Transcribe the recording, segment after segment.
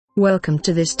Welcome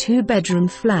to this 2-bedroom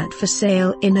flat for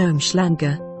sale in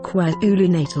Umhlanga, KwaZulu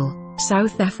Natal,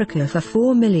 South Africa for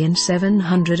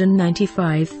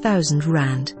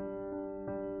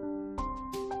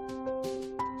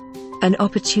R4,795,000. An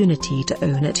opportunity to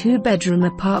own a 2-bedroom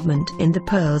apartment in the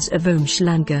Pearls of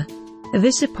Umhlanga.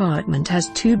 This apartment has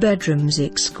 2 bedrooms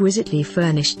exquisitely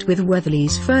furnished with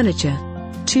Weatherleys furniture,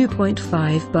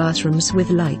 2.5 bathrooms with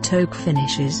light oak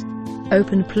finishes,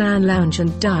 open plan lounge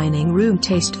and dining room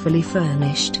tastefully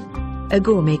furnished, a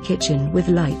gourmet kitchen with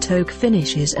light oak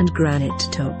finishes and granite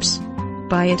tops.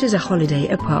 Buy it as a holiday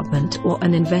apartment or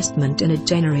an investment and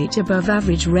generate above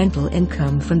average rental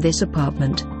income from this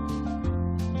apartment.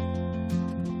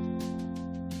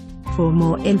 For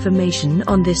more information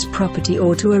on this property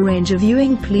or to arrange a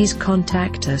viewing, please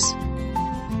contact us.